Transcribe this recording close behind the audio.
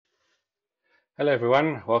Hello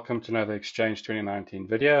everyone, welcome to another Exchange 2019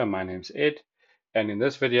 video. My name's Ed, and in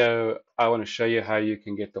this video I want to show you how you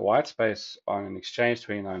can get the whitespace on an Exchange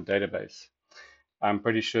 29 database. I'm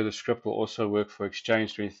pretty sure the script will also work for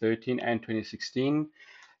Exchange 2013 and 2016,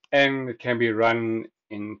 and it can be run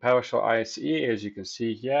in PowerShell ISE, as you can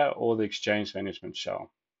see here, or the Exchange Management Shell.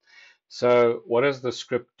 So what does the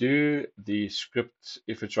script do? The script,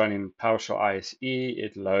 if it's run in PowerShell ISE,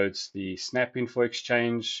 it loads the snap-in for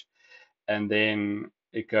Exchange, and then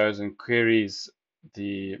it goes and queries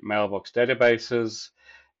the Mailbox databases,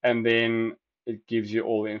 and then it gives you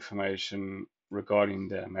all the information regarding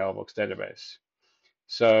the Mailbox database.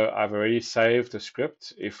 So I've already saved the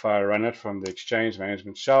script. If I run it from the Exchange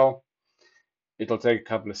Management Shell, it'll take a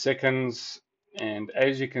couple of seconds. And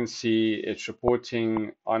as you can see, it's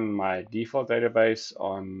reporting on my default database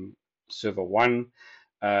on server 1.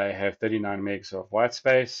 I have 39 megs of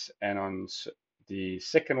whitespace, and on the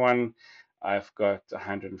second one, I've got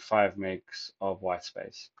 105 megs of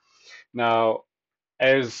whitespace. Now,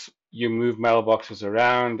 as you move mailboxes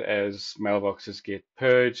around, as mailboxes get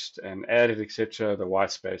purged and added, etc., the white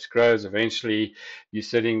space grows. Eventually, you're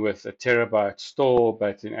sitting with a terabyte store,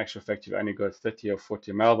 but in actual fact, you've only got 30 or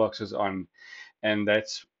 40 mailboxes on, and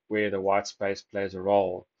that's where the white space plays a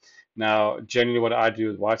role. Now, generally what I do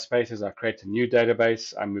with whitespace is I create a new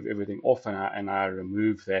database, I move everything off, and I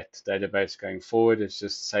remove that database going forward. It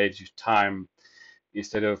just saves you time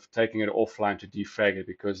instead of taking it offline to defrag it,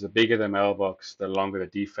 because the bigger the mailbox, the longer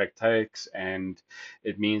the defrag takes, and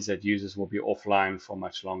it means that users will be offline for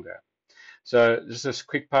much longer. So this is a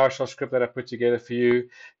quick PowerShell script that I put together for you.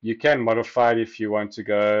 You can modify it if you want to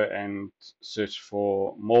go and search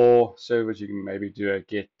for more servers. You can maybe do a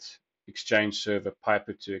get Exchange server, pipe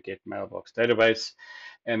it to a get mailbox database,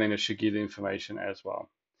 and then it should give the information as well.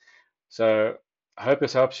 So I hope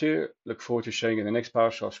this helps you. Look forward to showing you the next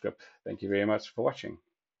PowerShell script. Thank you very much for watching.